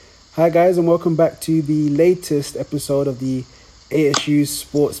Hi guys, and welcome back to the latest episode of the ASU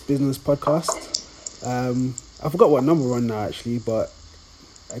Sports Business Podcast. I forgot what number we're on now actually, but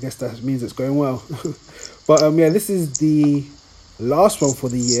I guess that means it's going well. But this is the last one for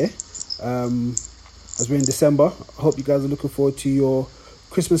the year. As we're in December, I hope you guys are looking forward to your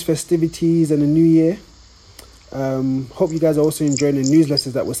Christmas festivities and the New Year. Hope you guys are also enjoying the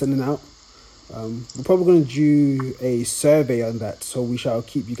newsletters that we're sending out. We're probably going to do a survey on that, so we shall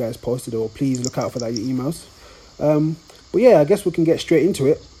keep you guys posted, or please look out for that in your emails. But yeah, I guess we can get straight into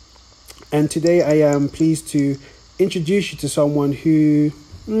it. And today I am pleased to introduce you to someone who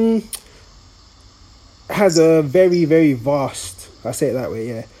has a very, very vast, I say it that way,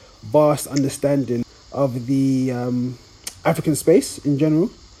 yeah, vast understanding of the African space in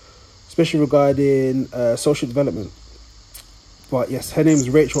general, especially regarding social development. But yes, her name is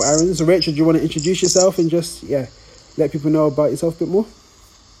Rachel Aaron. So Rachel, do you want to introduce yourself and just, let people know about yourself a bit more?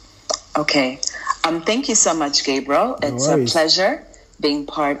 Okay. Thank you so much, Gabriel. It's a pleasure being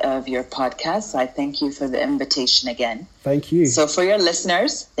part of your podcast. I thank you for the invitation again. Thank you. So for your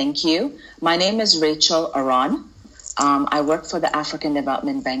listeners, thank you. My name is Rachel Aaron. I work for the African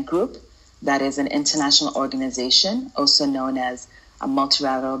Development Bank Group. That is an international organization, also known as a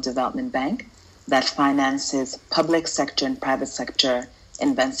multilateral development bank, that finances public sector and private sector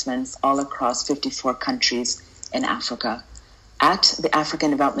investments all across 54 countries in Africa. At the African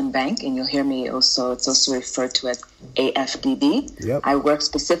Development Bank, and you'll hear me also, it's also referred to as AFDB, Yep. I work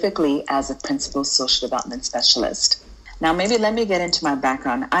specifically as a principal social development specialist. Now, maybe let me get into my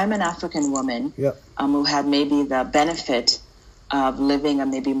background. I'm an African woman who had maybe the benefit of living a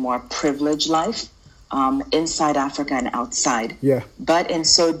maybe more privileged life inside Africa and outside. Yeah. But in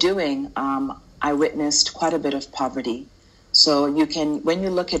so doing, I witnessed quite a bit of poverty. So when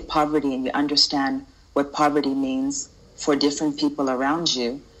you look at poverty and you understand what poverty means for different people around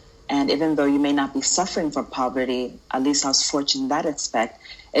you, and even though you may not be suffering from poverty, at least I was fortunate in that aspect,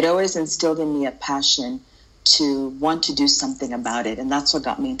 it always instilled in me a passion to want to do something about it. And that's what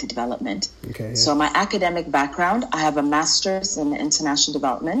got me into development. Okay, yeah. So my academic background, I have a master's in international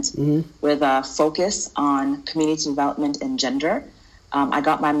development with a focus on community development and gender. I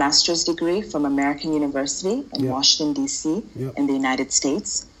got my master's degree from American University in Washington, D.C. in the United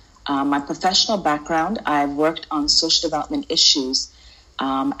States. My professional background, I've worked on social development issues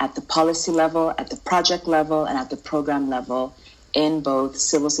at the policy level, at the project level, and at the program level in both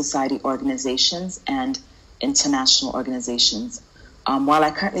civil society organizations and international organizations. While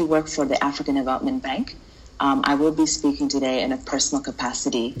I currently work for the African Development Bank, I will be speaking today in a personal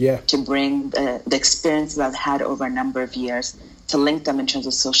capacity to bring the experiences I've had over a number of years to link them in terms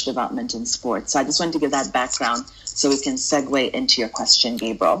of social development and sports. So I just wanted to give that background so we can segue into your question,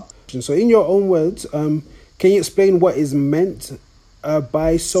 Gabriel. So in your own words, can you explain what is meant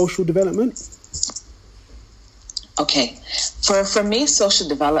by social development? Okay. For me, social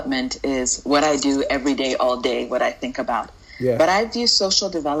development is what I do every day, all day, what I think about. Yeah. But I view social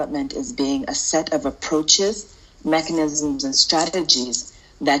development as being a set of approaches, mechanisms, and strategies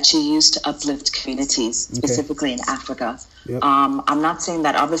that you use to uplift communities, specifically in Africa. Yep. I'm not saying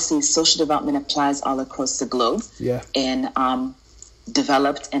that obviously social development applies all across the globe in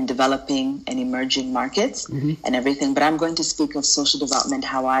developed and developing and emerging markets and everything, but I'm going to speak of social development,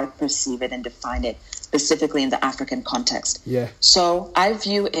 how I perceive it and define it, specifically in the African context. Yeah. So I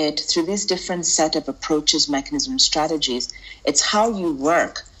view it through these different set of approaches, mechanisms, strategies. It's how you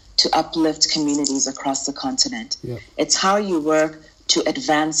work to uplift communities across the continent. Yeah. It's how you work to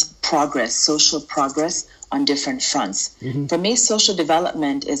advance progress, social progress on different fronts. For me, social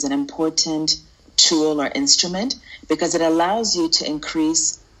development is an important tool or instrument because it allows you to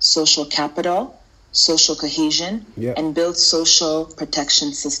increase social capital, social cohesion, and build social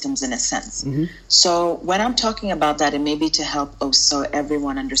protection systems in a sense. So when I'm talking about that, and maybe to help also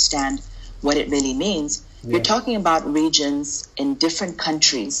everyone understand what it really means, you're talking about regions in different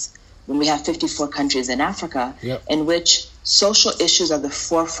countries, when we have 54 countries in Africa, in which social issues are the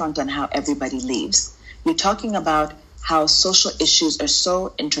forefront on how everybody lives. You're talking about how social issues are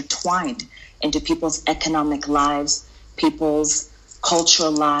so intertwined into people's economic lives, people's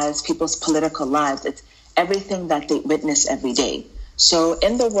cultural lives, people's political lives. It's everything that they witness every day. So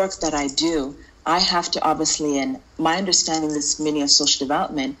in the work that I do, I have to obviously, and my understanding this meaning of social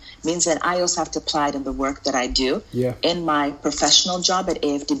development means that I also have to apply it in the work that I do in my professional job at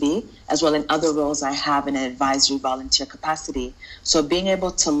AFDB, as well in other roles I have in an advisory volunteer capacity. So being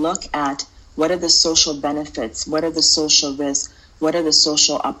able to look at what are the social benefits, what are the social risks, what are the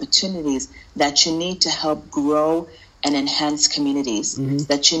social opportunities that you need to help grow and enhance communities,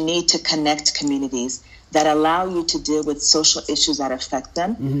 that you need to connect communities, that allow you to deal with social issues that affect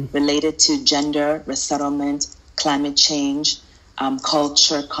them related to gender, resettlement, climate change,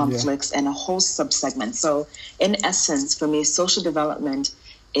 culture, conflicts, and a whole subsegment. So in essence, for me, social development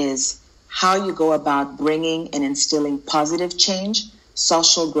is how you go about bringing and instilling positive change,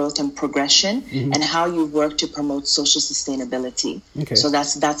 social growth and progression, and how you work to promote social sustainability. Okay. So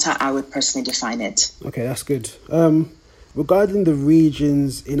that's how I would personally define it. Okay, that's good. Regarding the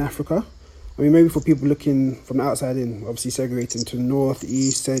regions in Africa, I mean, maybe for people looking from the outside in, obviously segregating to North,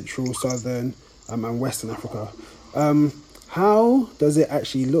 East, Central, Southern, and Western Africa, how does it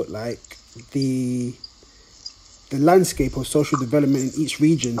actually look like the landscape of social development in each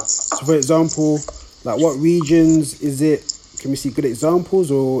region? So, for example, like what regions is it? Can we see good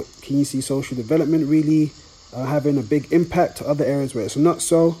examples, or can you see social development really having a big impact to other areas where it's not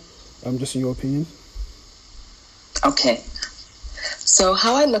so? Just in your opinion. Okay. So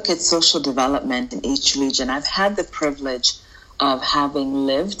how I look at social development in each region, I've had the privilege of having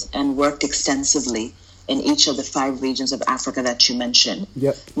lived and worked extensively in each of the 5 regions of Africa that you mentioned.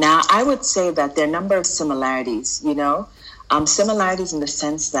 Yep. Now, I would say that there are a number of similarities, similarities in the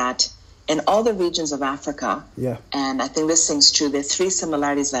sense that in all the regions of Africa, and I think this thing's true, there are 3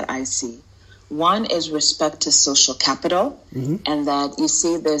 similarities that I see. One is respect to social capital, and that you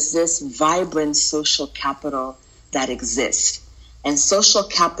see there's this vibrant social capital that exists. And social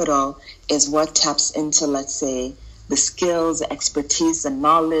capital is what taps into, let's say, the skills, the expertise, the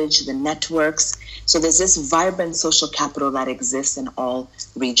knowledge, the networks. So there's this vibrant social capital that exists in all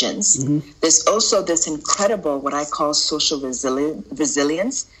regions. There's also this incredible, what I call social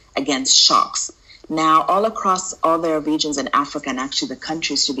resilience against shocks. Now, all across all their regions in Africa, and actually the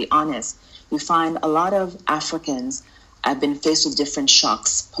countries, to be honest, we find a lot of Africans have been faced with different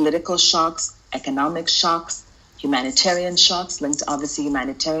shocks, political shocks, economic shocks, humanitarian shocks linked to obviously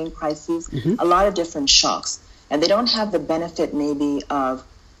humanitarian crises, a lot of different shocks. And they don't have the benefit maybe of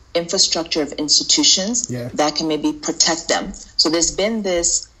infrastructure of institutions that can maybe protect them. So there's been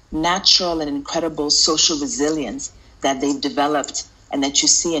this natural and incredible social resilience that they've developed and that you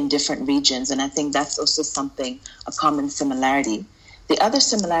see in different regions. And I think that's also something, a common similarity. The other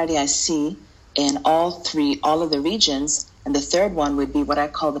similarity I see in all of the regions, and the third one would be what I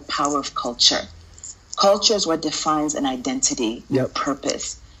call the power of culture. Culture is what defines an identity, your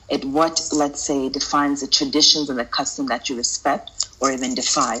purpose. It what, let's say, defines the traditions and the custom that you respect or even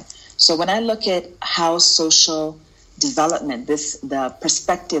defy. So when I look at how social development, the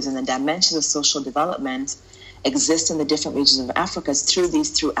perspectives and the dimensions of social development exist in the different regions of Africa is through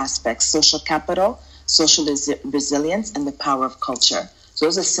these 3 aspects: social capital, social resilience, and the power of culture. So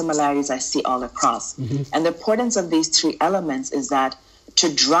those are similarities I see all across. And the importance of these 3 elements is that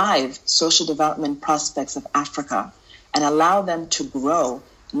to drive social development prospects of Africa and allow them to grow,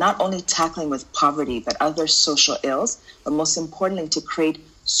 not only tackling with poverty, but other social ills, but most importantly, to create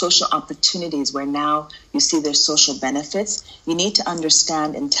social opportunities where now you see their social benefits, you need to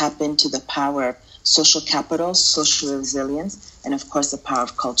understand and tap into the power of social capital, social resilience, and of course, the power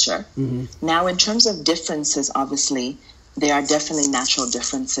of culture. Now, in terms of differences, obviously, there are definitely natural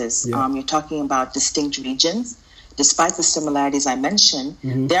differences. You're talking about distinct regions. Despite the similarities I mentioned,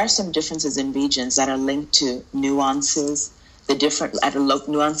 there are some differences in regions that are linked to nuances,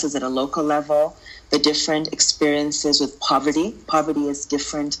 nuances at a local level, the different experiences with poverty. Poverty is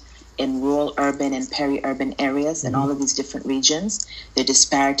different in rural, urban, and peri-urban areas in all of these different regions. There are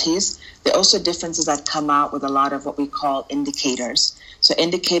disparities. There are also differences that come out with a lot of what we call indicators. So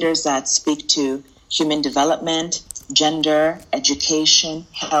indicators that speak to human development, gender, education,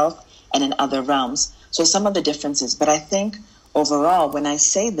 health, and in other realms. So some of the differences, but I think overall, when I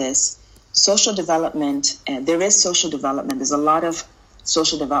say this, social development, there is social development. There's a lot of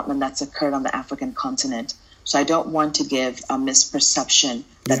social development that's occurred on the African continent. So I don't want to give a misperception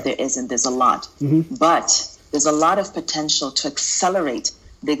that there isn't. There's a lot. But there's a lot of potential to accelerate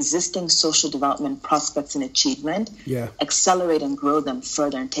the existing social development prospects and achievement, accelerate and grow them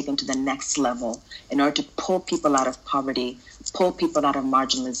further and take them to the next level in order to pull people out of poverty, pull people out of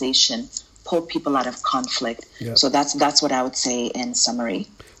marginalization, pull people out of conflict. So that's what I would say in summary.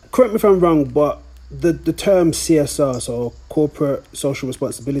 Correct me if I'm wrong, but the term CSR, so corporate social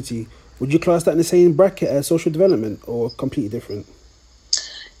responsibility, would you class that in the same bracket as social development or completely different?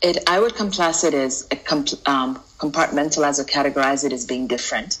 I would class it as compartmentalize or categorize it as being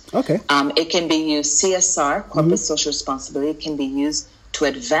different. Okay. It can be used, CSR, corporate social responsibility, can be used to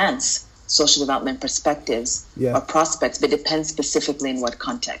advance social development perspectives or prospects, but it depends specifically in what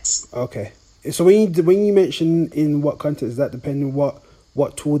context. Okay. So when you mention in what context, is that depending on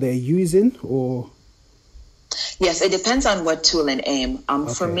what tool they're using, or? Yes, it depends on what tool and aim.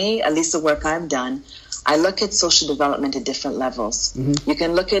 For me, at least the work I've done, I look at social development at different levels. You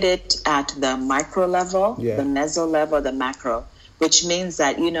can look at it at the micro level, the meso level, the macro, which means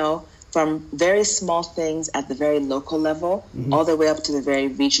that, from very small things at the very local level, all the way up to the very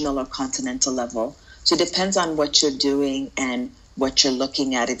regional or continental level. So it depends on what you're doing and what you're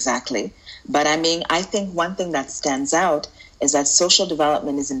looking at exactly. But I think one thing that stands out is that social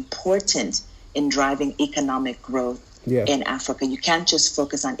development is important in driving economic growth in Africa. You can't just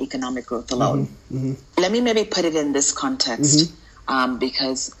focus on economic growth alone. Let me maybe put it in this context,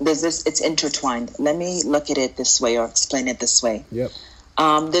 because it's intertwined. Let me look at it this way or explain it this way.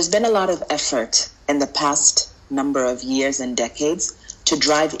 There's been a lot of effort in the past number of years and decades to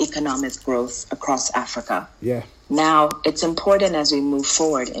drive economic growth across Africa. Now, it's important as we move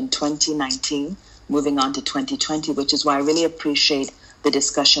forward in 2019, moving on to 2020, which is why I really appreciate the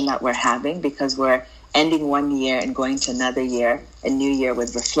discussion that we're having, because we're ending one year and going to another year, a new year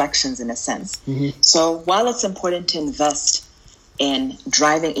with reflections in a sense. So while it's important to invest in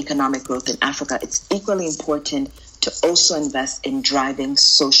driving economic growth in Africa, it's equally important to also invest in driving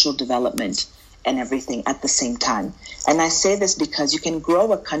social development and everything at the same time. And I say this because you can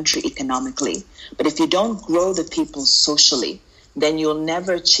grow a country economically, but if you don't grow the people socially, then you'll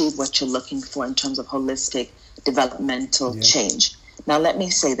never achieve what you're looking for in terms of holistic developmental change. Now, let me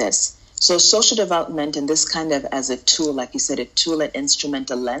say this. So social development, and this kind of as a tool, like you said, a tool, an instrument,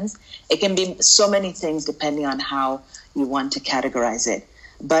 a lens, it can be so many things depending on how you want to categorize it.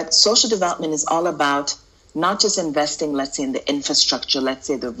 But social development is all about not just investing, let's say, in the infrastructure, let's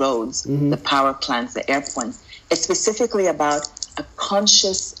say the roads, the power plants, the airports. It's specifically about a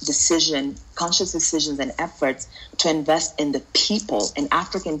conscious decisions and efforts to invest in the people, in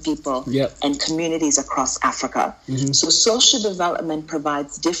African people and communities across Africa. So social development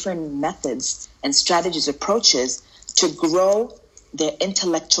provides different methods and strategies, approaches to grow their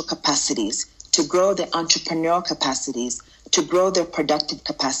intellectual capacities, to grow their entrepreneurial capacities, to grow their productive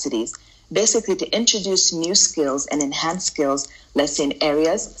capacities, basically to introduce new skills and enhance skills, let's say in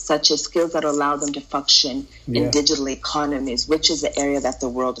areas such as skills that allow them to function in digital economies, which is the area that the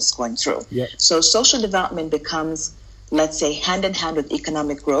world is going through. So social development becomes, let's say, hand in hand with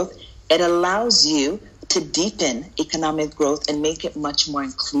economic growth. It allows you to deepen economic growth and make it much more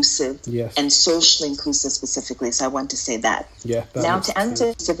inclusive and socially inclusive specifically. So I want to say that. Now, to answer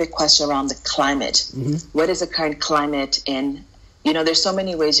the specific question around the climate, what is the current climate in, there's so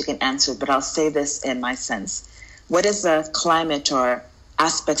many ways you can answer it, but I'll say this in my sense. What is the climate or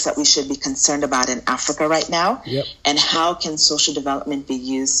aspects that we should be concerned about in Africa right now? And how can social development be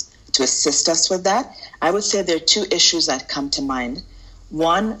used to assist us with that? I would say there are two issues that come to mind.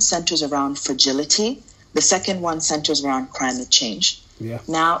 One centers around fragility. The second one centers around climate change.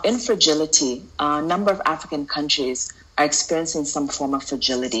 Now, in fragility, a number of African countries are experiencing some form of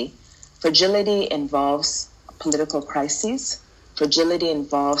fragility. Fragility involves political crises. Fragility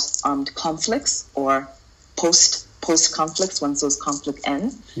involves armed conflicts or post-conflicts once those conflicts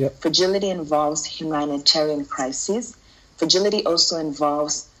end. Fragility involves humanitarian crises. Fragility also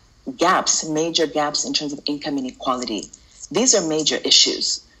involves major gaps in terms of income inequality. These are major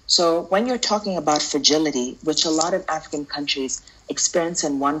issues. So when you're talking about fragility, which a lot of African countries experience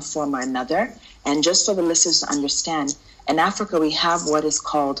in one form or another, and just for the listeners to understand, in Africa we have what is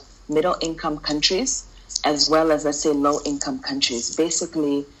called middle-income countries, as well as, let's say, low-income countries.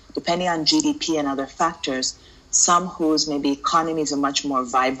 Basically, depending on GDP and other factors, some whose maybe economies are much more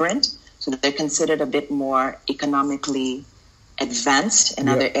vibrant, so that they're considered a bit more economically advanced in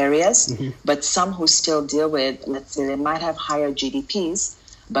other areas, but some who still deal with, let's say, they might have higher GDPs,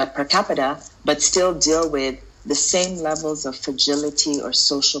 but per capita, but still deal with the same levels of fragility or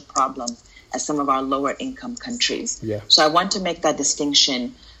social problems as some of our lower-income countries. So I want to make that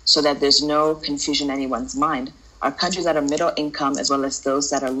distinction so that there's no confusion in anyone's mind. Our countries that are middle income as well as those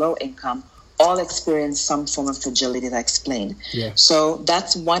that are low income all experience some form of fragility that I explained. So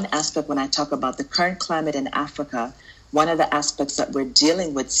that's one aspect when I talk about the current climate in Africa. One of the aspects that we're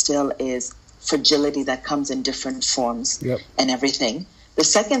dealing with still is fragility that comes in different forms and everything. The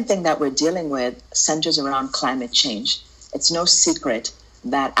second thing that we're dealing with centers around climate change. It's no secret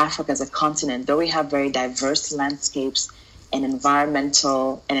that Africa as a continent, though we have very diverse landscapes and environments,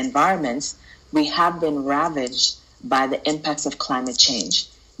 we have been ravaged by the impacts of climate change.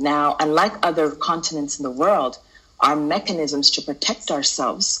 Now, unlike other continents in the world, our mechanisms to protect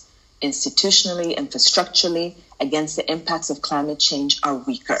ourselves institutionally, infrastructurally, against the impacts of climate change are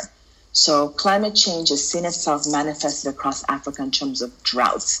weaker. So climate change has seen itself manifested across Africa in terms of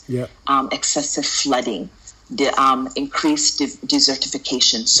droughts, excessive flooding, increased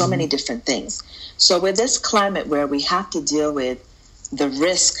desertification, so many different things. So with this climate where we have to deal with the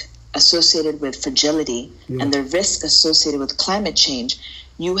risk associated with fragility and the risk associated with climate change,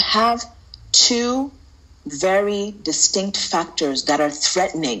 you have two very distinct factors that are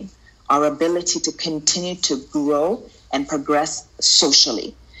threatening our ability to continue to grow and progress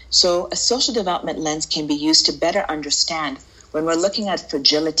socially. So a social development lens can be used to better understand when we're looking at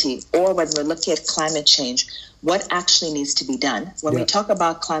fragility or when we're looking at climate change, what actually needs to be done. When we talk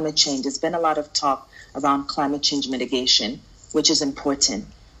about climate change, there's been a lot of talk around climate change mitigation, which is important.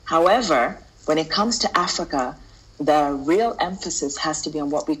 However, when it comes to Africa, the real emphasis has to be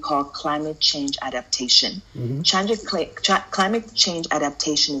on what we call climate change adaptation. Climate change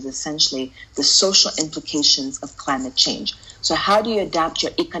adaptation is essentially the social implications of climate change. So how do you adapt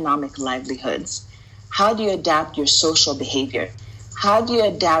your economic livelihoods? How do you adapt your social behavior? How do you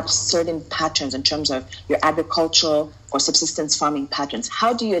adapt certain patterns in terms of your agricultural or subsistence farming patterns?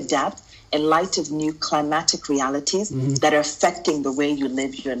 How do you adapt in light of new climatic realities that are affecting the way you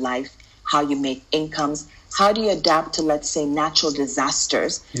live your life, how you make incomes? How do you adapt to, let's say, natural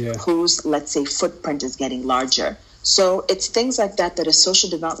disasters whose, let's say, footprint is getting larger? So it's things like that that a social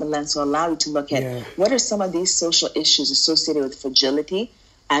development lens will allow you to look at what are some of these social issues associated with fragility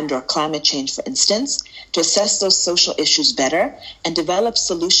and or climate change, for instance, to assess those social issues better and develop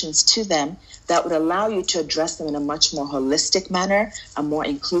solutions to them that would allow you to address them in a much more holistic manner, a more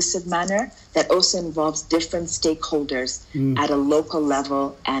inclusive manner, that also involves different stakeholders at a local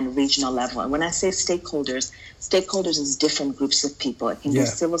level and regional level. And when I say stakeholders is different groups of people. It can be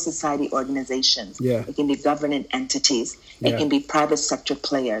civil society organizations. It can be government entities. It can be private sector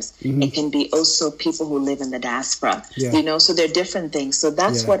players. It can be also people who live in the diaspora. You know, so they're different things. So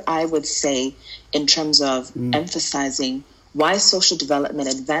that's what I would say in terms of emphasizing why social development,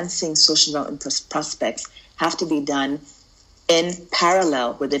 advancing social development prospects have to be done in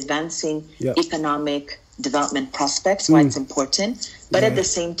parallel with advancing economic development prospects, why it's important, but at the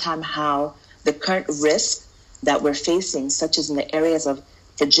same time how the current risks that we're facing, such as in the areas of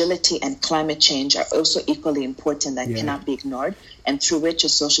fragility and climate change, are also equally important that cannot be ignored, and through which a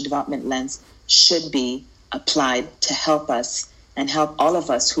social development lens should be applied to help us and help all of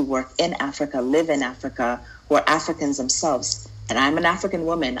us who work in Africa, live in Africa, who are Africans themselves. And I'm an African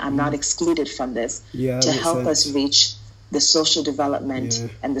woman, I'm not excluded from this, to help us reach the social development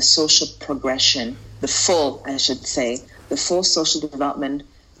and the social progression, the full social development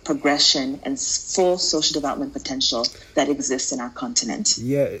progression and full social development potential that exists in our continent.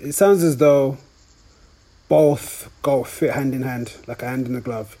 Yeah, it sounds as though both go fit hand in hand, like a hand in a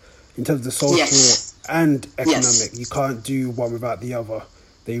glove, in terms of the social and economic. You can't do one without the other.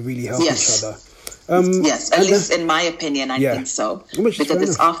 They really help each other. At least in my opinion, I think so. Because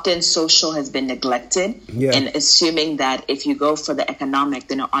it's often social has been neglected and assuming that if you go for the economic,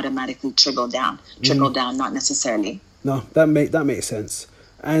 then it'll automatically trickle down, not necessarily. No, that makes sense.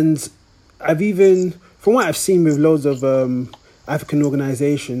 And I've even, from what I've seen with loads of African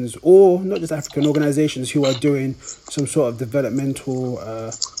organizations, or not just African organizations who are doing some sort of developmental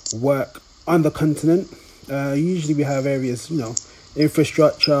work on the continent, usually we have areas,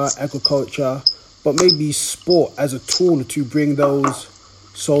 infrastructure, agriculture, but maybe sport as a tool to bring those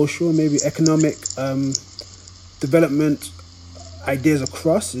social, maybe economic development ideas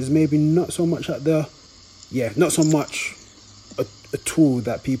across is maybe not so much a tool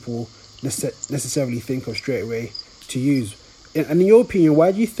that people necessarily think of straight away to use. And in your opinion,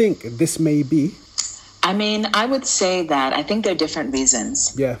 why do you think this may be? I mean, I would say that I think there are different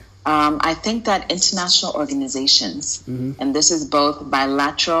reasons. I think that international organizations, and this is both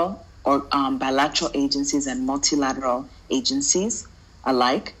bilateral agencies and multilateral agencies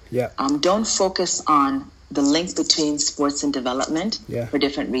alike, don't focus on the link between sports and development for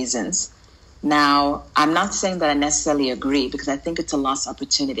different reasons. Now, I'm not saying that I necessarily agree because I think it's a lost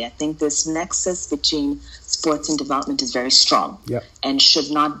opportunity. I think this nexus between sports and development is very strong and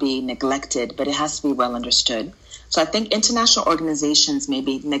should not be neglected, but it has to be well understood. So I think international organizations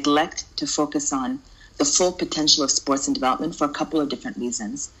maybe neglect to focus on the full potential of sports and development for a couple of different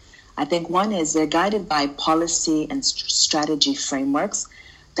reasons. I think one is they're guided by policy and strategy frameworks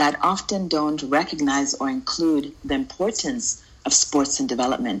that often don't recognize or include the importance of sports and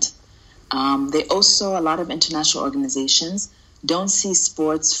development. They also, a lot of international organizations don't see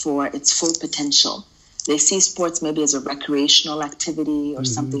sports for its full potential. They see sports maybe as a recreational activity or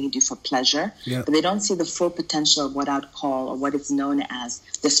something you do for pleasure, but they don't see the full potential of what I'd call or what is known as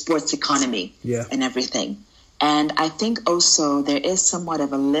the sports economy and everything. And I think also there is somewhat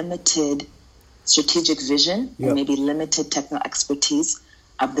of a limited strategic vision and maybe limited technical expertise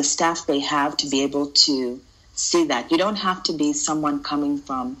of the staff they have to be able to see that. You don't have to be someone coming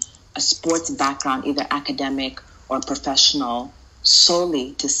from a sports background, either academic or professional,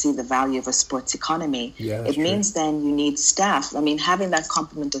 solely to see the value of a sports economy, it means then you need staff. I mean, having that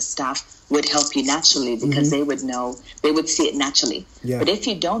complement of staff would help you naturally because they would see it naturally. Yeah. But if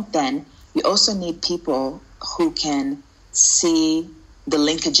you don't, then you also need people who can see the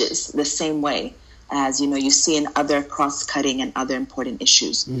linkages the same way as, you see in other cross-cutting and other important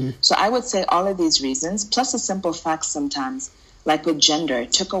issues. So I would say all of these reasons, plus a simple fact sometimes, like with gender,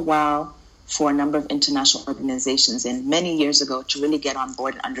 it took a while for a number of international organizations and many years ago to really get on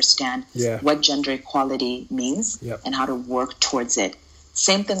board and understand what gender equality means and how to work towards it.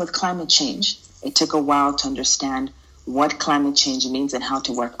 Same thing with climate change. It took a while to understand what climate change means and how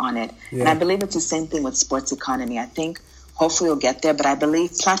to work on it. And I believe it's the same thing with sports economy. I think hopefully we'll get there, but I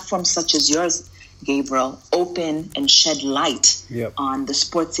believe platforms such as yours, Gabriel, open and shed light on the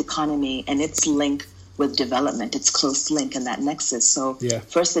sports economy and its link with development, its close link and that nexus. So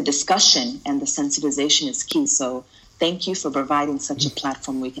first, the discussion and the sensitization is key. So thank you for providing such a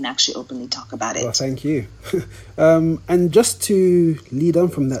platform where we can actually openly talk about it. Well, thank you. And just to lead on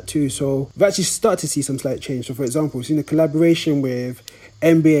from that too, so we've actually started to see some slight change. So for example, we've seen a collaboration with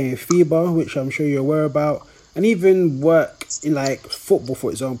NBA and FIBA, which I'm sure you're aware about, and even work in like football, for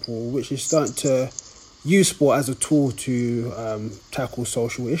example, which is starting to use sport as a tool to tackle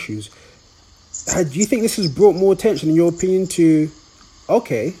social issues. Do you think this has brought more attention, in your opinion, to,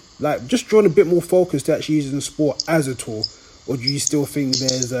 like just drawing a bit more focus to actually using the sport as a tool? Or do you still think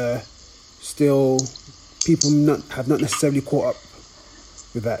there's still people have not necessarily caught up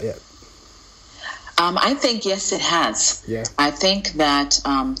with that yet? I think, yes, it has. Yeah. I think that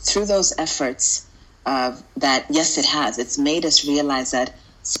through those efforts, yes, it has. It's made us realize that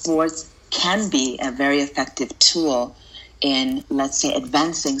sports can be a very effective tool in, let's say,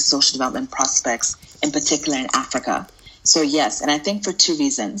 advancing social development prospects, in particular in Africa. So yes, and I think for two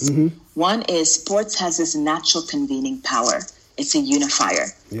reasons. One is sports has this natural convening power. It's a unifier.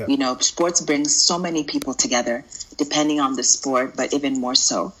 Yeah. Sports brings so many people together, depending on the sport, but even more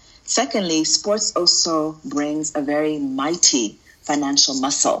so. Secondly, sports also brings a very mighty financial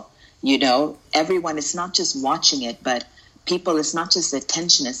muscle. Everyone is not just watching it, but people, it's not just the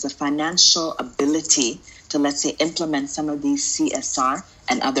attention, it's the financial ability to, let's say, implement some of these CSR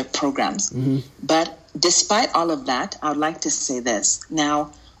and other programs. But despite all of that, I would like to say this.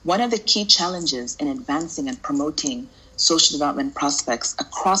 Now, one of the key challenges in advancing and promoting social development prospects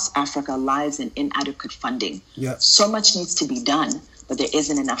across Africa lies in inadequate funding. Yeah. So much needs to be done, but there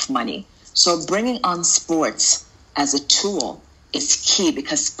isn't enough money. So bringing on sports as a tool is key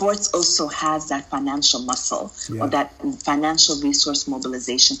because sports also has that financial muscle or that financial resource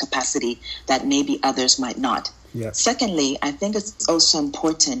mobilization capacity that maybe others might not. Yeah. Secondly, I think it's also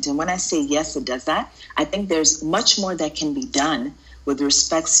important, and when I say yes, it does that, I think there's much more that can be done with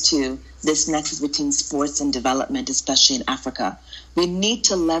respects to this nexus between sports and development, especially in Africa. We need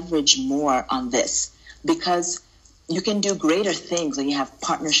to leverage more on this because you can do greater things when you have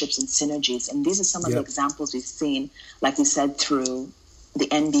partnerships and synergies. And these are some of the examples we've seen, like you said, through the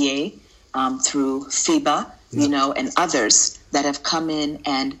NBA, through FIBA, and others that have come in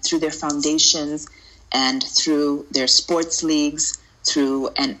and through their foundations and through their sports leagues,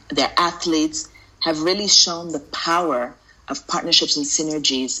 and their athletes have really shown the power of partnerships and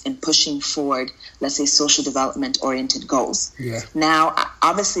synergies in pushing forward, let's say, social development-oriented goals. Yeah. Now,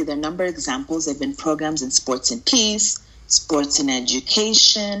 obviously, there are a number of examples. There have been programs in sports and peace, sports and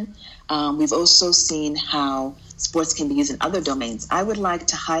education. We've also seen how sports can be used in other domains. I would like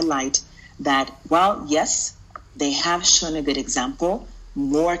to highlight that while, yes, they have shown a good example,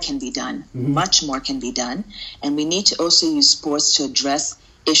 more can be done. Much more can be done. And we need to also use sports to address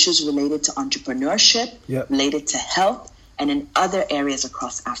issues related to entrepreneurship, related to health, and in other areas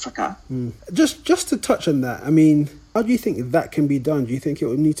across Africa. Just to touch on that, I mean, how do you think that can be done? Do you think it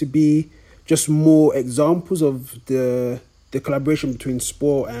would need to be just more examples of the collaboration between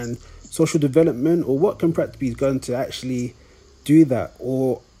sport and social development, or what can practically be done to actually do that?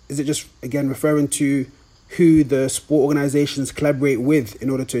 Or is it just, again, referring to who the sport organizations collaborate with in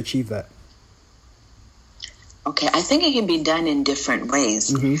order to achieve that? Okay, I think it can be done in different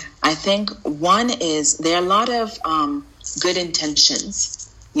ways. I think one is there are a lot of good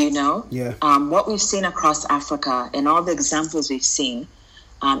intentions, what we've seen across Africa and all the examples we've seen,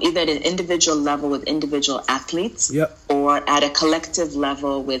 either at an individual level with individual athletes or at a collective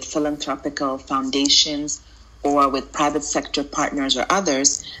level with philanthropical foundations or with private sector partners or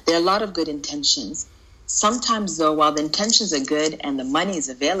others, there are a lot of good intentions. Sometimes, though, while the intentions are good and the money is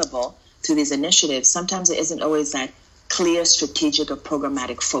available through these initiatives, sometimes there isn't always that clear strategic or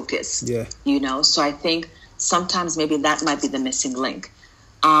programmatic focus. So I think sometimes maybe that might be the missing link.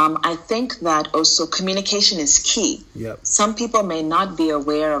 I think that also communication is key. Yep. Some people may not be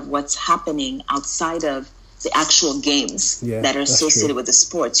aware of what's happening outside of the actual games that are associated with the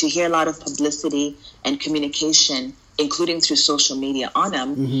sports. You hear a lot of publicity and communication, including through social media on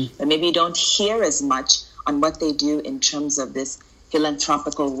them, but maybe you don't hear as much on what they do in terms of this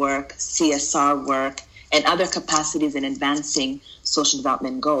philanthropical work, CSR work, and other capacities in advancing social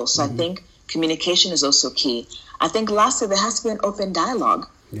development goals. So I think communication is also key. I think lastly, there has to be an open dialogue.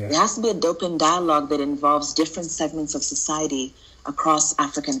 Yeah. There has to be an open dialogue that involves different segments of society across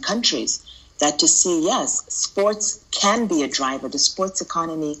African countries. That to see, yes, sports can be a driver. The sports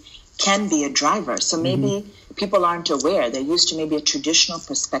economy can be a driver. So maybe people aren't aware. They're used to maybe a traditional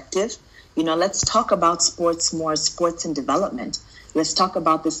perspective. You know, let's talk about sports more, sports and development. Let's talk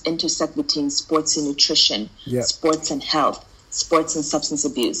about this intersect between sports and nutrition, sports and health, sports and substance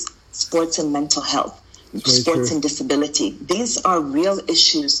abuse, sports and mental health, sports and disability. These are real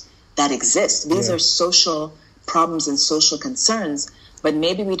issues that exist. These are social problems and social concerns, but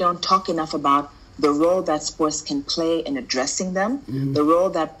maybe we don't talk enough about the role that sports can play in addressing them, the role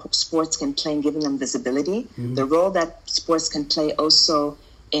that sports can play in giving them visibility, the role that sports can play also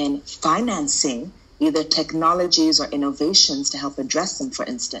in financing either technologies or innovations to help address them, for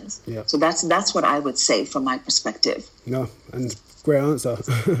instance. Yeah. So that's what I would say from my perspective. No, and great answer.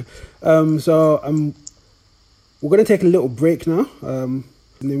 We're going to take a little break now, and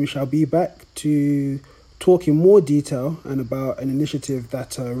then we shall be back to talk in more detail and about an initiative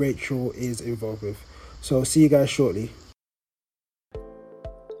that Rachel is involved with. So see you guys shortly.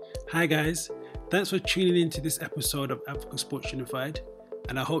 Hi guys, thanks for tuning in to this episode of Africa Sports Unified,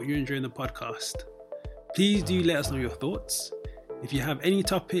 and I hope you're enjoying the podcast. Please do let us know your thoughts. If you have any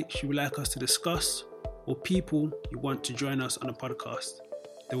topics you would like us to discuss or people you want to join us on a podcast,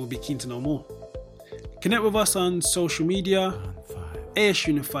 then we'll be keen to know more. Connect with us on social media, AS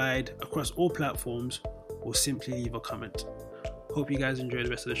Unified across all platforms, or simply leave a comment. Hope you guys enjoy the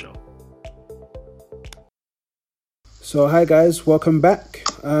rest of the show. So hi guys, welcome back.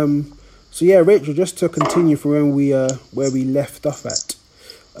 Rachel, just to continue from where we left off at.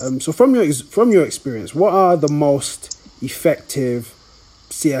 So from your experience, what are the most effective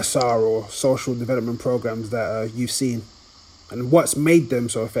CSR or social development programs that you've seen, and what's made them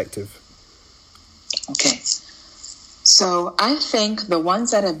so effective? Okay, so I think the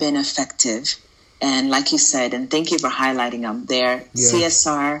ones that have been effective, and like you said, and thank you for highlighting them, they're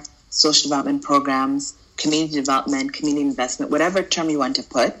CSR, social development programs, community development, community investment, whatever term you want to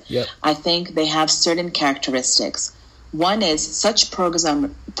put. Yep. I think they have certain characteristics. One is such programs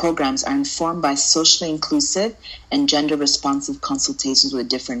are informed by socially inclusive and gender responsive consultations with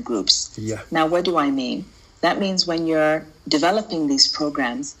different groups. Yeah. Now, what do I mean? That means when you're developing these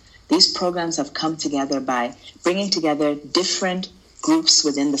programs have come together by bringing together different groups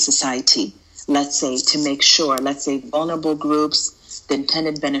within the society. Let's say to make sure, vulnerable groups, the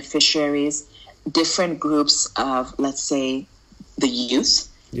intended beneficiaries, different groups of, let's say, the youth.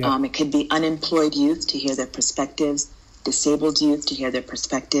 Yeah. It could be unemployed youth to hear their perspectives, disabled youth to hear their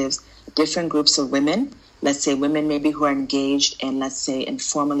perspectives, different groups of women, let's say women maybe who are engaged in, let's say,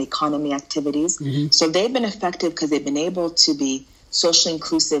 informal economy activities. So they've been effective because they've been able to be socially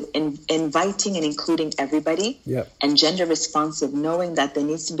inclusive, inviting and including everybody, and gender responsive, knowing that there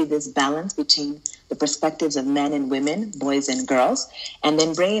needs to be this balance between the perspectives of men and women, boys and girls, and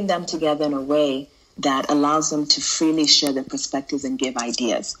then bringing them together in a way that allows them to freely share their perspectives and give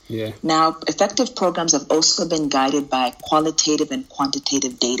ideas. Yeah. Now, effective programs have also been guided by qualitative and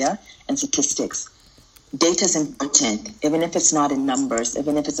quantitative data and statistics. Data is important, even if it's not in numbers,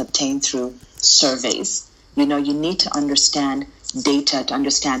 even if it's obtained through surveys. You need to understand data to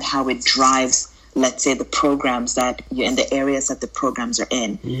understand how it drives, let's say, the programs that you're in, the areas that the programs are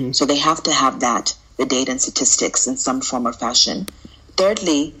in. So they have to have that, the data and statistics in some form or fashion.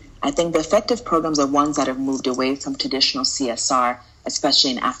 Thirdly, I think the effective programs are ones that have moved away from traditional CSR, especially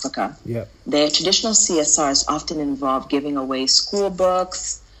in Africa. Yeah. The traditional CSRs often involve giving away school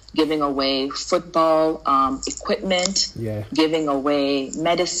books, giving away football equipment, giving away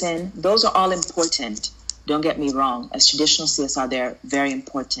medicine. Those are all important. Don't get me wrong. As traditional CSR, they're very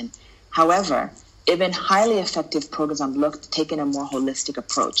important. However, even highly effective programs have taken a more holistic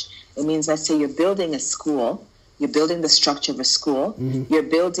approach. It means, let's say you're building a school, you're building the structure of a school, you're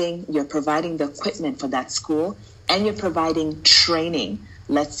providing the equipment for that school, and you're providing training,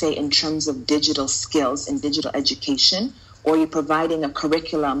 let's say in terms of digital skills and digital education, or you're providing a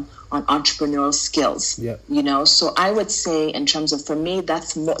curriculum on entrepreneurial skills. Yep. You know, so I would say in terms of, for me,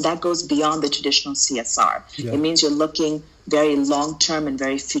 that goes beyond the traditional CSR. Yeah. It means you're looking very long-term and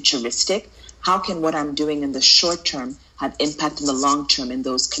very futuristic. How can what I'm doing in the short term have impact in the long term in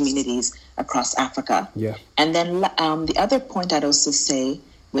those communities across Africa? Yeah. And then the other point I'd also say,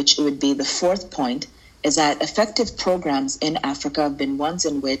 which would be the fourth point, is that effective programs in Africa have been ones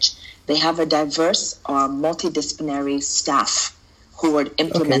in which they have a diverse or multidisciplinary staff who would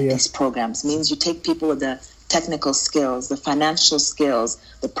implement these programs. It means you take people with the technical skills, the financial skills,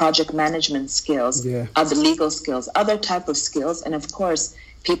 the project management skills, other legal skills, other type of skills, and of course,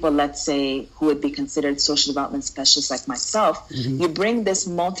 people, let's say, who would be considered social development specialists like myself. You bring this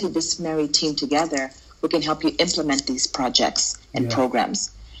multidisciplinary team together who can help you implement these projects and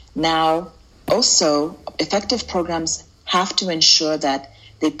programs. Now, also, effective programs have to ensure that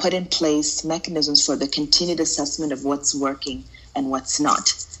they put in place mechanisms for the continued assessment of what's working and what's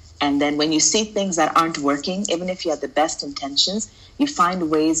not. And then when you see things that aren't working, even if you have the best intentions, you find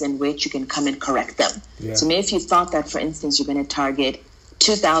ways in which you can come and correct them. Yeah. So maybe if you thought that, for instance, you're going to target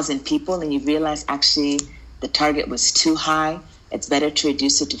 2,000 people and you realize actually the target was too high, it's better to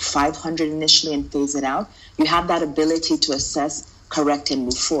reduce it to 500 initially and phase it out. You have that ability to assess, correct, and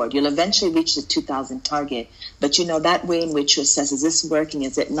move forward. You'll eventually reach the 2,000 target, but you know that way in which you assess, is this working,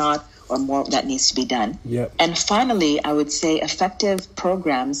 is it not, or more that needs to be done. Yep. And finally, I would say effective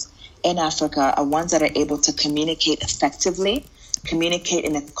programs in Africa are ones that are able to communicate effectively, communicate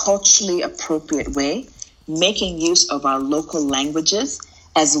in a culturally appropriate way, making use of our local languages,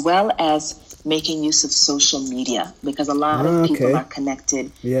 as well as making use of social media, because a lot of people are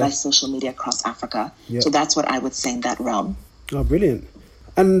connected by social media across Africa. So that's what I would say in that realm. Oh, brilliant.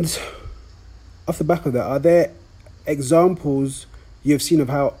 And off the back of that, are there examples you've seen of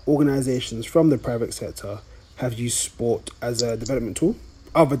how organizations from the private sector have used sport as a development tool,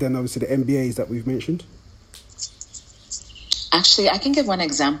 other than obviously the MBAs that we've mentioned? Actually, I can give one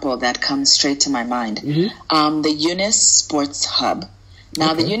example that comes straight to my mind. The Yunus Sports Hub.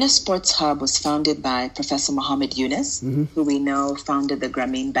 Now, the Yunus Sports Hub was founded by Professor Mohammed Yunus, who we know founded the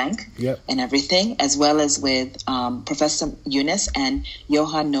Grameen Bank and everything, as well as with Professor Yunus and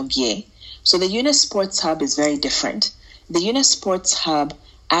Johan Noguier. So the Yunus Sports Hub is very different. The Yunus Sports Hub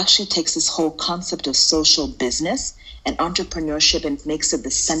actually takes this whole concept of social business and entrepreneurship and makes it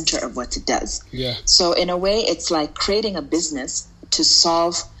the center of what it does. So in a way, it's like creating a business to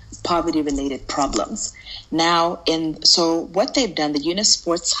solve poverty-related problems. Now, so what they've done, the Yunus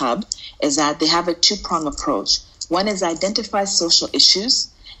Sports Hub, is that they have a two-pronged approach. One is identify social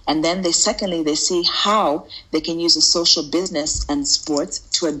issues, and then they see how they can use a social business and sports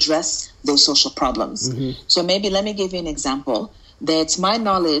to address those social problems. So maybe let me give you an example. It's my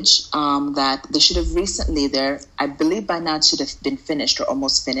knowledge that they should have recently, I believe by now it should have been finished or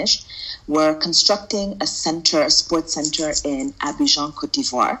almost finished, were constructing a sports center in Abidjan, Cote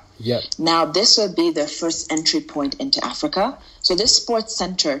d'Ivoire. Now, this would be their first entry point into Africa. So this sports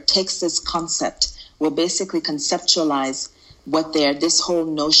center takes this concept, will basically conceptualize this whole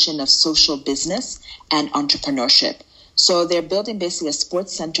notion of social business and entrepreneurship. So they're building basically a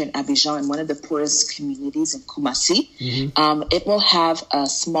sports center in Abidjan, in one of the poorest communities in Kumasi. It will have a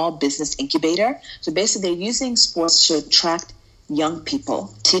small business incubator. So basically they're using sports to attract young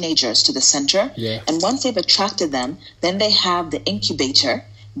people, teenagers, to the center. And once they've attracted them, then they have the incubator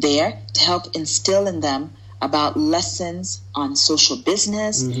there to help instill in them about lessons on social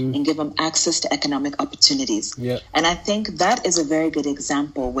business and give them access to economic opportunities. And I think that is a very good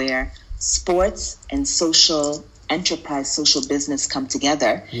example where sports and social enterprise, social business come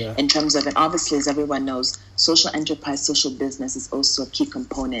together in terms of, and obviously, as everyone knows, social enterprise, social business is also a key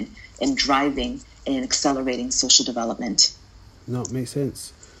component in driving and accelerating social development. No, it makes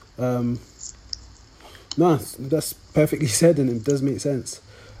sense. No, that's perfectly said, and it does make sense.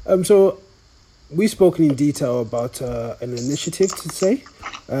 So we've spoken in detail about an initiative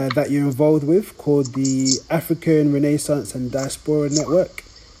that you're involved with called the African Renaissance and Diaspora Network,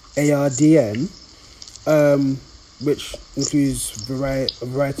 ARDN, which includes a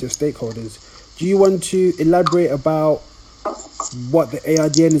variety of stakeholders. Do you want to elaborate about what the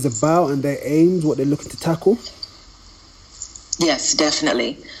ARDN is about and their aims, what they're looking to tackle? Yes,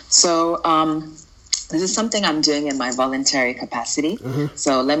 definitely. So this is something I'm doing in my voluntary capacity.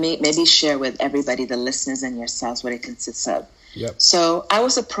 So let me maybe share with everybody, the listeners and yourselves, what it consists of. So I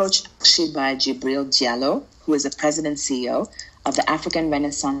was approached actually by Jibril Diallo, who is the president and CEO of the African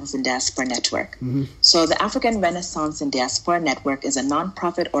Renaissance and Diaspora Network. So the African Renaissance and Diaspora Network is a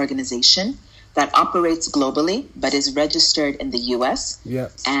nonprofit organization that operates globally, but is registered in the U.S.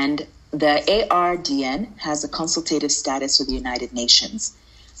 And the ARDN has a consultative status with the United Nations.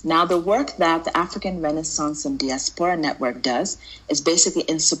 Now, the work that the African Renaissance and Diaspora Network does is basically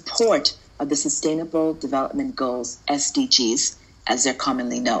in support of the Sustainable Development Goals, SDGs, as they're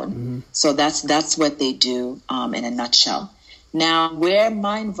commonly known. Mm-hmm. So that's what they do in a nutshell. Now, where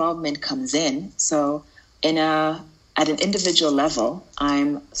my involvement comes in, so at an individual level,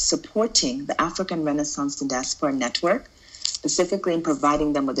 I'm supporting the African Renaissance and Diaspora Network, specifically in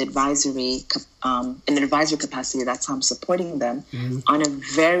providing them with advisory, in an advisory capacity. That's how I'm supporting them on a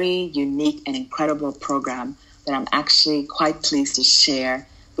very unique and incredible program that I'm actually quite pleased to share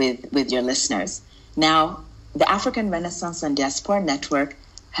with your listeners. Now, the African Renaissance and Diaspora Network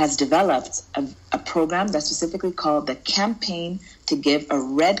has developed a program that's specifically called the Campaign to Give a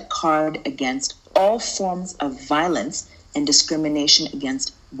Red Card Against All Forms of Violence and Discrimination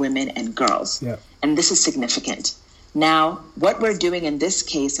Against Women and Girls. Yeah. And this is significant. Now, what we're doing in this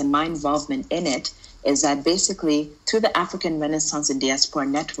case and my involvement in it is that basically through the African Renaissance and Diaspora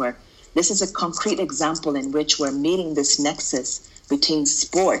Network, this is a concrete example in which we're meeting this nexus between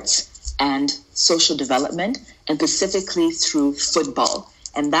sports and social development, and specifically through football.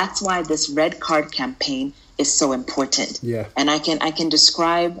 And that's why this red card campaign is so important. Yeah. And I can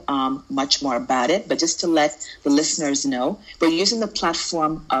describe much more about it, but just to let the listeners know, we're using the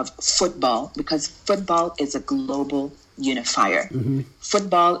platform of football because football is a global unifier. Mm-hmm.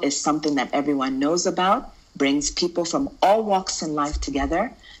 Football is something that everyone knows about, brings people from all walks in life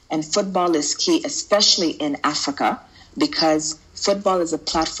together, and football is key, especially in Africa, because football is a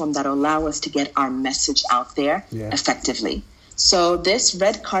platform that allows us to get our message out there effectively. So this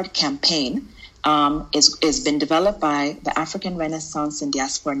red card campaign is been developed by the African Renaissance and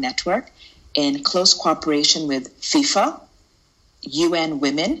Diaspora Network in close cooperation with FIFA, UN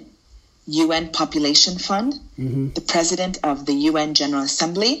Women, UN Population Fund, the President of the UN General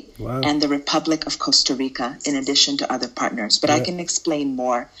Assembly, and the Republic of Costa Rica, in addition to other partners. But I can explain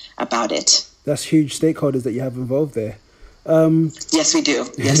more about it. That's huge stakeholders that you have involved there. Yes, we do.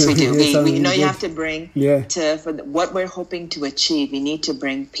 Yes, we do. We know you have to bring for what we're hoping to achieve. You need to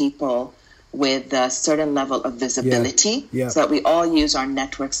bring people with a certain level of visibility so that we all use our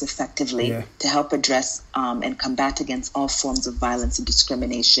networks effectively to help address and combat against all forms of violence and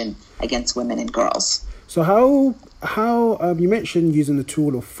discrimination against women and girls. So how you mentioned using the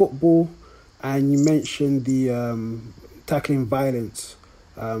tool of football, and you mentioned the tackling violence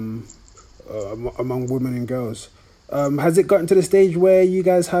among women and girls. Has it gotten to the stage where you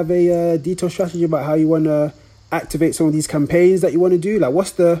guys have a detailed strategy about how you want to activate some of these campaigns that you want to do? Like,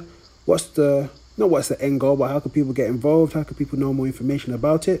 what's the end goal, but how can people get involved? How can people know more information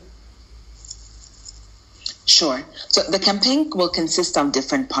about it? Sure. So the campaign will consist of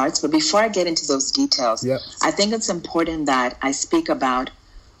different parts, but before I get into those details, I think it's important that I speak about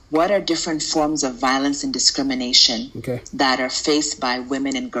what are different forms of violence and discrimination that are faced by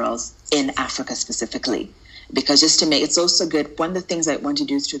women and girls in Africa specifically. Because just to make it's also good, one of the things I want to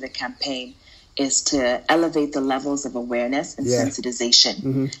do through the campaign is to elevate the levels of awareness and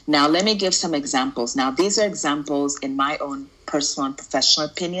sensitization. Now, let me give some examples. Now, these are examples in my own personal and professional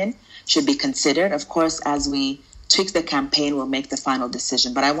opinion, should be considered. Of course, as we tweak the campaign, we'll make the final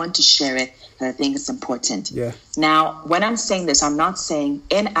decision. But I want to share it because I think it's important. Now, when I'm saying this, I'm not saying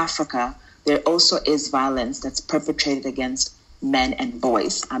in Africa, there also is violence that's perpetrated against men and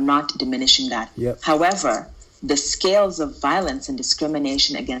boys. I'm not diminishing that. However, the scales of violence and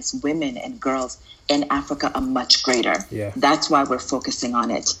discrimination against women and girls in Africa are much greater. That's why we're focusing on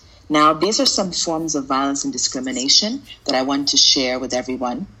it. Now, these are some forms of violence and discrimination that I want to share with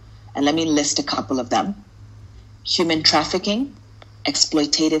everyone. And let me list a couple of them. Human trafficking,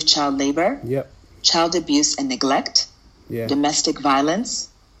 exploitative child labor, child abuse and neglect, domestic violence,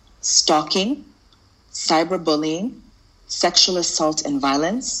 stalking, cyberbullying, sexual assault and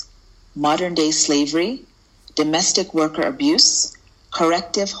violence, modern-day slavery, domestic worker abuse,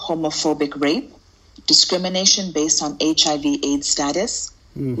 corrective homophobic rape, discrimination based on HIV/AIDS status,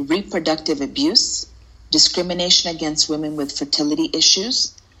 reproductive abuse, discrimination against women with fertility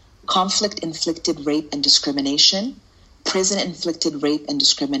issues, conflict-inflicted rape and discrimination, prison-inflicted rape and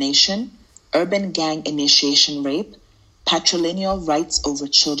discrimination, urban gang initiation rape, patrilineal rights over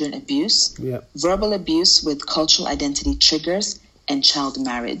children abuse, verbal abuse with cultural identity triggers, and child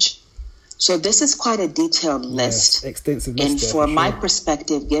marriage. So this is quite a detailed list. Extensive list. And for my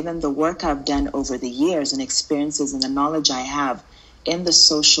perspective, given the work I've done over the years and experiences and the knowledge I have in the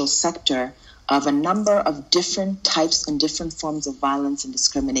social sector of a number of different types and different forms of violence and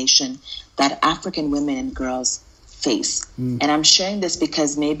discrimination that African women and girls face. And I'm sharing this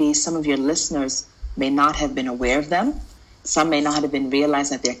because maybe some of your listeners may not have been aware of them. some may not have been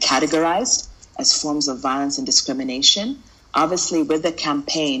realized that they're categorized as forms of violence and discrimination. Obviously, with the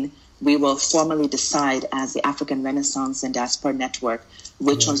campaign, we will formally decide as the African Renaissance and Diaspora Network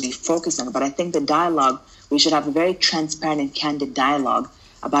which ones we focus on. But I think the dialogue, we should have a very transparent and candid dialogue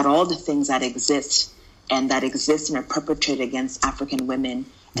about all the things that exist and are perpetrated against African women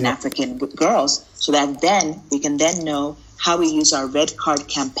and African girls, so that then we can then know how we use our Red Card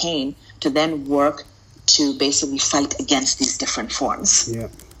campaign to then work to basically fight against these different forms. Yeah.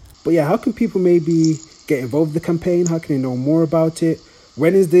 But how can people maybe get involved with the campaign? How can they know more about it?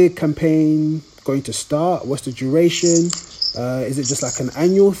 When is the campaign going to start? What's the duration? Is it just like an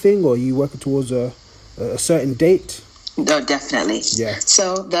annual thing, or are you working towards a certain date? No, definitely. Yeah.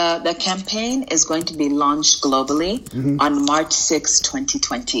 So the campaign is going to be launched globally on March 6,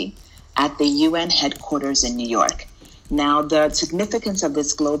 2020 at the UN headquarters in New York. Now, the significance of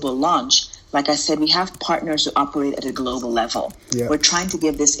this global launch, like I said, we have partners who operate at a global level. Yeah. We're trying to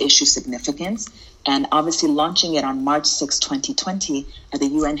give this issue significance, and obviously launching it on March 6, 2020 at the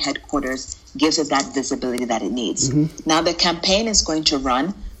UN headquarters gives it that visibility that it needs. Now, the campaign is going to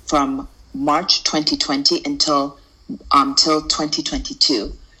run from March 2020 until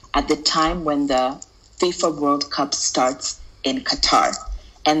 2022, at the time when the FIFA World Cup starts in Qatar.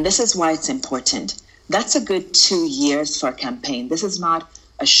 And this is why it's important. That's a good 2 years for a campaign. This is not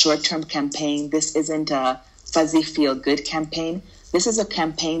a short-term campaign. This isn't a fuzzy feel-good campaign. This is a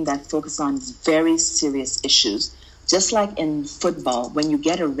campaign that focuses on very serious issues. Just like in football, when you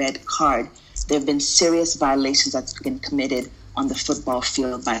get a red card, there have been serious violations that's been committed on the football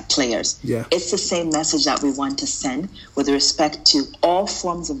field by players. Yeah. It's the same message that we want to send with respect to all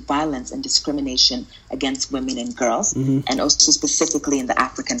forms of violence and discrimination against women and girls, and also specifically in the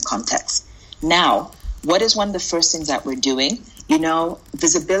African context. Now, what is one of the first things that we're doing?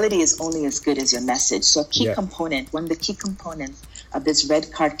 Visibility is only as good as your message. So one of the key components of this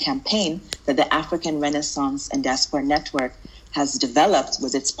Red Card campaign that the African Renaissance and Diaspora Network has developed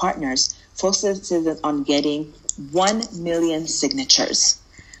with its partners focuses on getting 1 million signatures.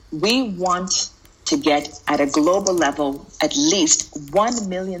 We want to get at a global level at least 1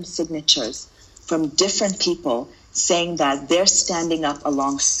 million signatures from different people saying that they're standing up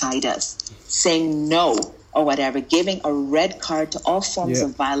alongside us, saying no or whatever, giving a red card to all forms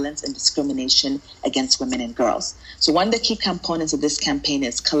of violence and discrimination against women and girls. So one of the key components of this campaign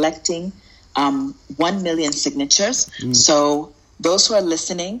is collecting 1 million signatures. So those who are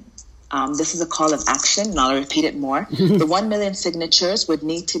listening, this is a call of action, and I'll repeat it more. The 1 million signatures would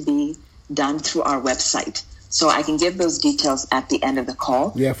need to be done through our website. So I can give those details at the end of the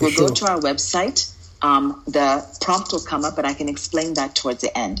call. Yeah, we'll go to our website. The prompt will come up, but I can explain that towards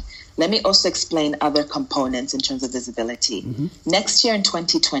the end. Let me also explain other components in terms of visibility. Next year in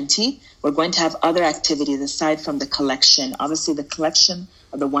 2020, we're going to have other activities aside from the collection. Obviously, the collection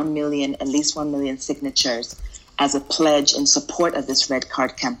of the 1 million, at least 1 million signatures as a pledge in support of this Red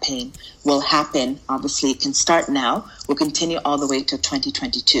Card campaign will happen. Obviously, it can start now. We'll continue all the way to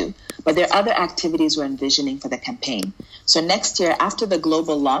 2022. But there are other activities we're envisioning for the campaign. So next year, after the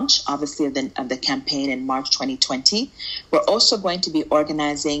global launch, obviously, of the campaign in March 2020, we're also going to be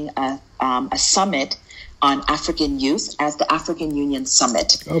organizing a summit on African youth as the African Union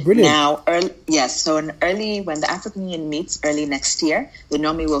Summit. Oh, brilliant. Now, so when the African Union meets early next year, they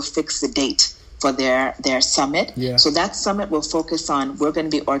normally will fix the date for their summit. Yeah. So that summit will focus on, we're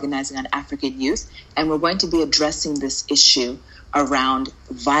going to be organizing on African youth, and we're going to be addressing this issue around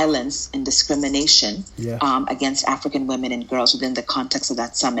violence and discrimination against African women and girls within the context of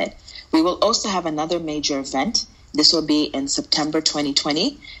that summit. We will also have another major event. This will be in September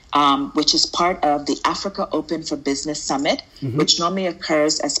 2020, which is part of the Africa Open for Business Summit, which normally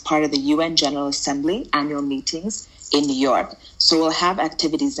occurs as part of the UN General Assembly annual meetings in New York. So we'll have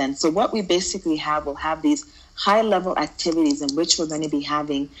activities then. So what we basically have, we'll have these high-level activities in which we're going to be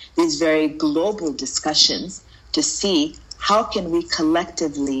having these very global discussions to see how can we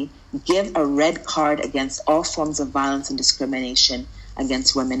collectively give a red card against all forms of violence and discrimination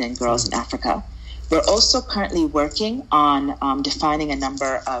against women and girls in Africa. We're also currently working on defining a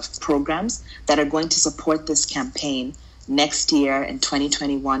number of programs that are going to support this campaign next year in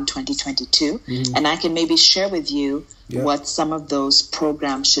 2021, 2022. And I can maybe share with you what some of those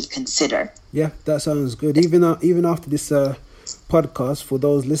programs should consider. Yeah, that sounds good. Even after this podcast, for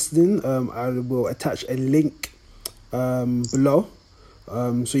those listening, I will attach a link below,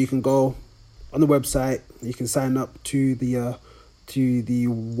 so you can go on the website. You can sign up to the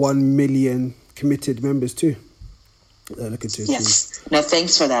 1 million committed members too. Looking to yes. No,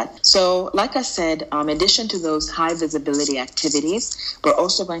 thanks for that. So, like I said, in addition to those high visibility activities, we're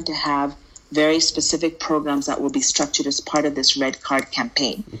also going to have very specific programs that will be structured as part of this Red Card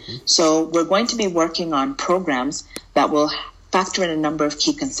campaign. So we're going to be working on programs that will factor in a number of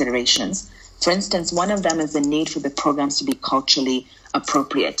key considerations. For instance, one of them is the need for the programs to be culturally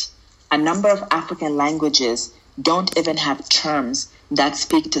appropriate. A number of African languages don't even have terms that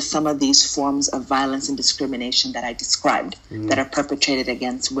speak to some of these forms of violence and discrimination that I described that are perpetrated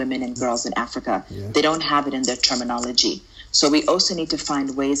against women and girls in Africa. They don't have it in their terminology. So we also need to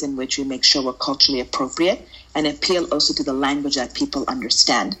find ways in which we make sure we're culturally appropriate and appeal also to the language that people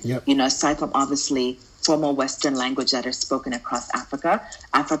understand. Aside from obviously formal Western language that are spoken across Africa,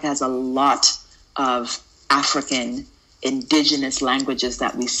 Africa has a lot of African indigenous languages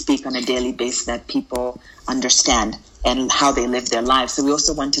that we speak on a daily basis that people understand and how they live their lives. So we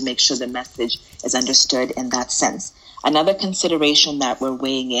also want to make sure the message is understood in that sense. Another consideration that we're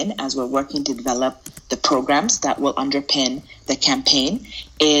weighing in as we're working to develop the programs that will underpin the campaign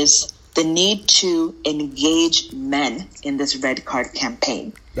is the need to engage men in this Red Card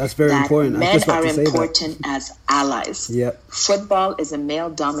campaign. That's very important. Men are important as allies. Yep. Football is a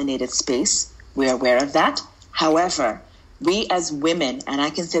male-dominated space. We're aware of that. However, we as women, and I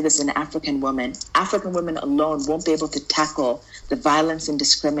can say this as an African woman alone won't be able to tackle the violence and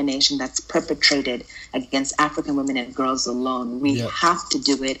discrimination that's perpetrated against African women and girls alone. We have to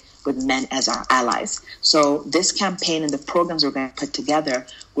do it with men as our allies. So this campaign and the programs we're going to put together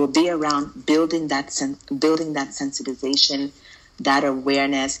will be around building that sensitization, that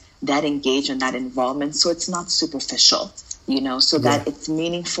awareness, that engagement, that involvement. So it's not superficial, so that it's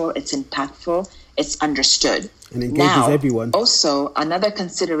meaningful, it's impactful, it's understood. And engages everyone. Also, another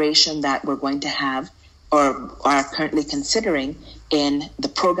consideration that we're going to have or are currently considering in the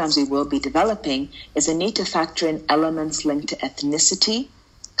programs we will be developing is a need to factor in elements linked to ethnicity,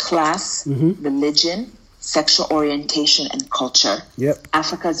 class, religion, sexual orientation, and culture.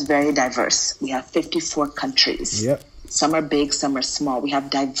 Africa is very diverse. We have 54 countries. Some are big, some are small. We have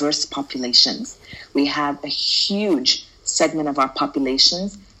diverse populations. We have a huge segment of our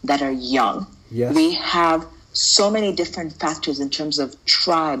populations that are young. We have so many different factors in terms of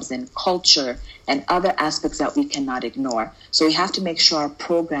tribes and culture and other aspects that we cannot ignore. So we have to make sure our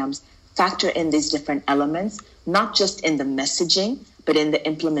programs factor in these different elements, not just in the messaging, but in the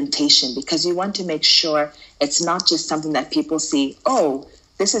implementation, because you want to make sure it's not just something that people see, oh,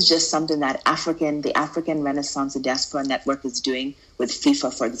 this is just something that the African Renaissance, the Diaspora Network is doing with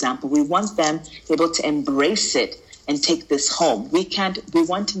FIFA, for example. We want them able to embrace it and take this home. We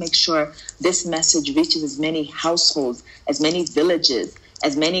want to make sure this message reaches as many households, as many villages,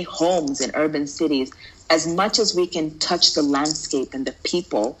 as many homes in urban cities, as much as we can touch the landscape and the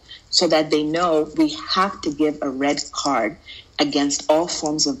people so that they know we have to give a red card against all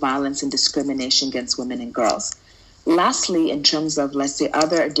forms of violence and discrimination against women and girls. Lastly, in terms of, let's say,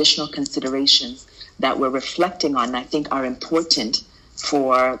 other additional considerations that we're reflecting on, I think are important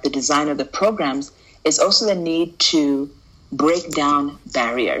for the design of the programs, is also the need to break down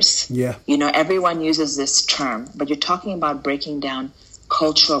barriers. Everyone uses this term, but you're talking about breaking down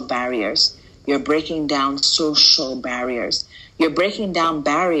cultural barriers. You're breaking down social barriers. You're breaking down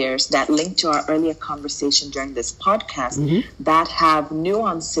barriers that link to our earlier conversation during this podcast that have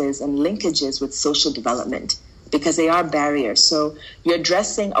nuances and linkages with social development, because they are barriers. So you're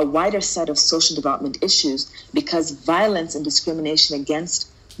addressing a wider set of social development issues because violence and discrimination against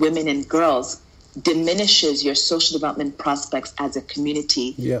women and girls diminishes your social development prospects as a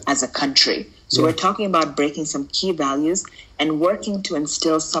community, as a country. So we're talking about breaking some key values and working to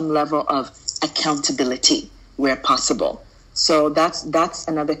instill some level of accountability where possible. So that's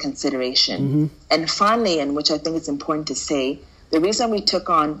another consideration. And finally, and which I think is important to say, the reason we took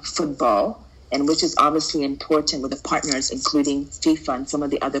on football, and which is obviously important with the partners, including FIFA and some of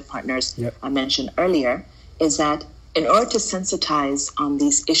the other partners I mentioned earlier, is that in order to sensitize on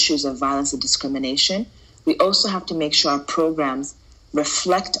these issues of violence and discrimination, we also have to make sure our programs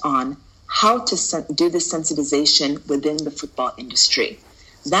reflect on how to do this sensitization within the football industry.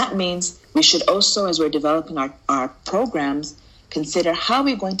 That means we should also, as we're developing our programs, consider how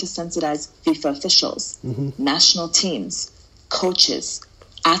we're going to sensitize FIFA officials, national teams, coaches,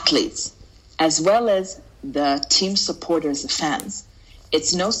 athletes, as well as the team supporters, the fans.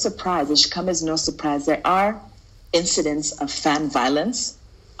 It's no surprise, it should come as no surprise, there are incidents of fan violence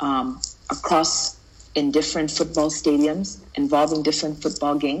across in different football stadiums involving different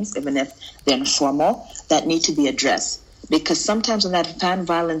football games, even if they're informal, that need to be addressed. Because sometimes when that fan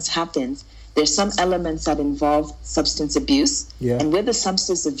violence happens, there's some elements that involve substance abuse. And with the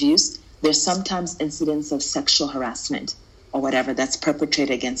substance abuse, there's sometimes incidents of sexual harassment or whatever that's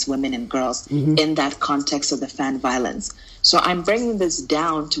perpetrated against women and girls in that context of the fan violence. So I'm bringing this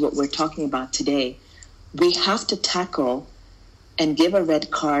down to what we're talking about today. We have to tackle and give a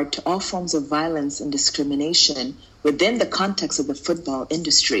red card to all forms of violence and discrimination within the context of the football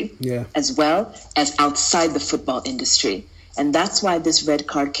industry, as well as outside the football industry. And that's why this red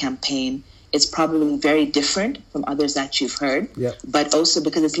card campaign is probably very different from others that you've heard, but also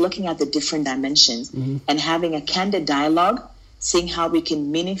because it's looking at the different dimensions and having a candid dialogue, seeing how we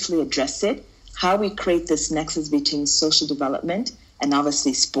can meaningfully address it, how we create this nexus between social development and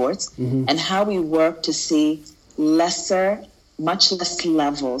obviously sports, and how we work to see much less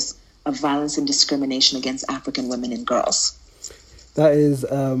levels of violence and discrimination against African women and girls. That is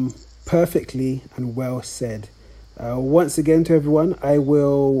perfectly and well said. Once again, to everyone, I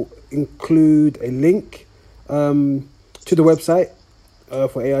will include a link to the website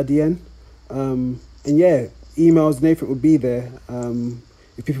for ARDN. And emails, Nathan will be there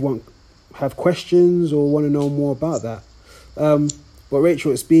if people have questions or want to know more about that. But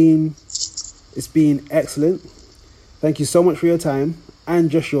Rachel, it's been excellent. Thank you so much for your time and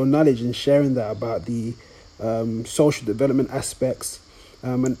just your knowledge and sharing that about the social development aspects.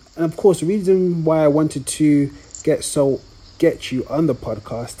 And of course, the reason why I wanted to get you on the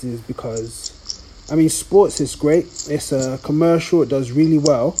podcast is because, I mean, sports is great. It's a commercial. It does really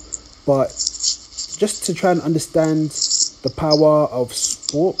well. But just to try and understand the power of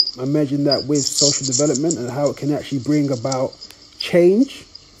sport, imagine that with social development and how it can actually bring about change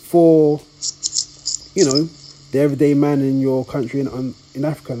for, the everyday man in your country and in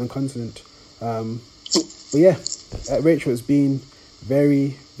Africa and the continent. But yeah, Rachel, it's been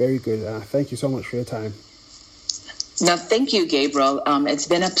very, very good. Thank you so much for your time. No, thank you, Gabriel. It's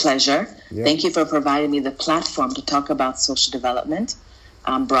been a pleasure. Yeah. Thank you for providing me the platform to talk about social development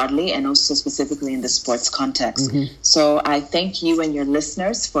broadly and also specifically in the sports context. So I thank you and your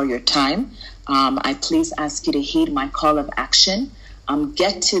listeners for your time. I please ask you to heed my call of action.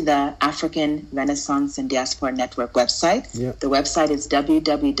 Get to the African Renaissance and Diaspora Network website. Yeah. The website is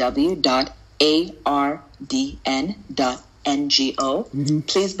www.ardn.ngo.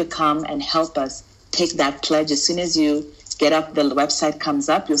 Please become and help us take that pledge. As soon as you get up, the website comes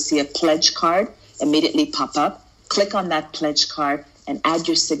up, you'll see a pledge card immediately pop up. Click on that pledge card and add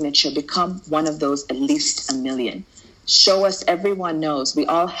your signature. Become one of those at least 1 million. Show us, everyone knows, we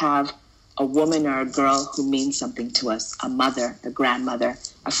all have a woman or a girl who means something to us, a mother, a grandmother,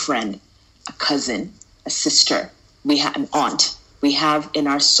 a friend, a cousin, a sister, we have an aunt. We have in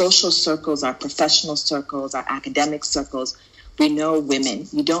our social circles, our professional circles, our academic circles, we know women.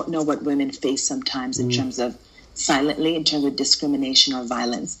 You don't know what women face sometimes in terms of silently, in terms of discrimination or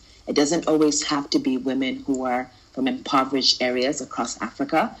violence. It doesn't always have to be women who are from impoverished areas across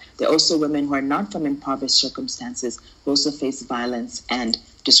Africa. There are also women who are not from impoverished circumstances who also face violence and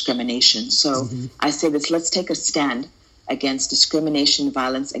discrimination. So I say this, let's take a stand against discrimination,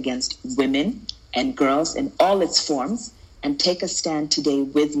 violence against women and girls in all its forms, and take a stand today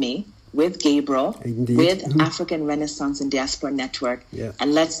with me, with Gabriel, with African Renaissance and Diaspora Network,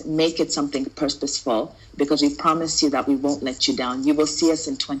 and let's make it something purposeful, because we promise you that we won't let you down. You will see us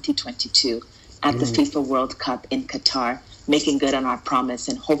in 2022 at the FIFA World Cup in Qatar, making good on our promise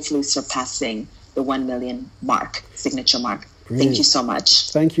and hopefully surpassing the 1 million signature mark. Brilliant. Thank you so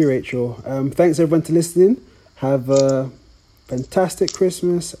much. Thank you, Rachel. Thanks everyone for listening. Have a fantastic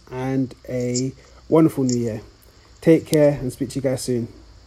Christmas and a wonderful New Year. Take care and speak to you guys soon.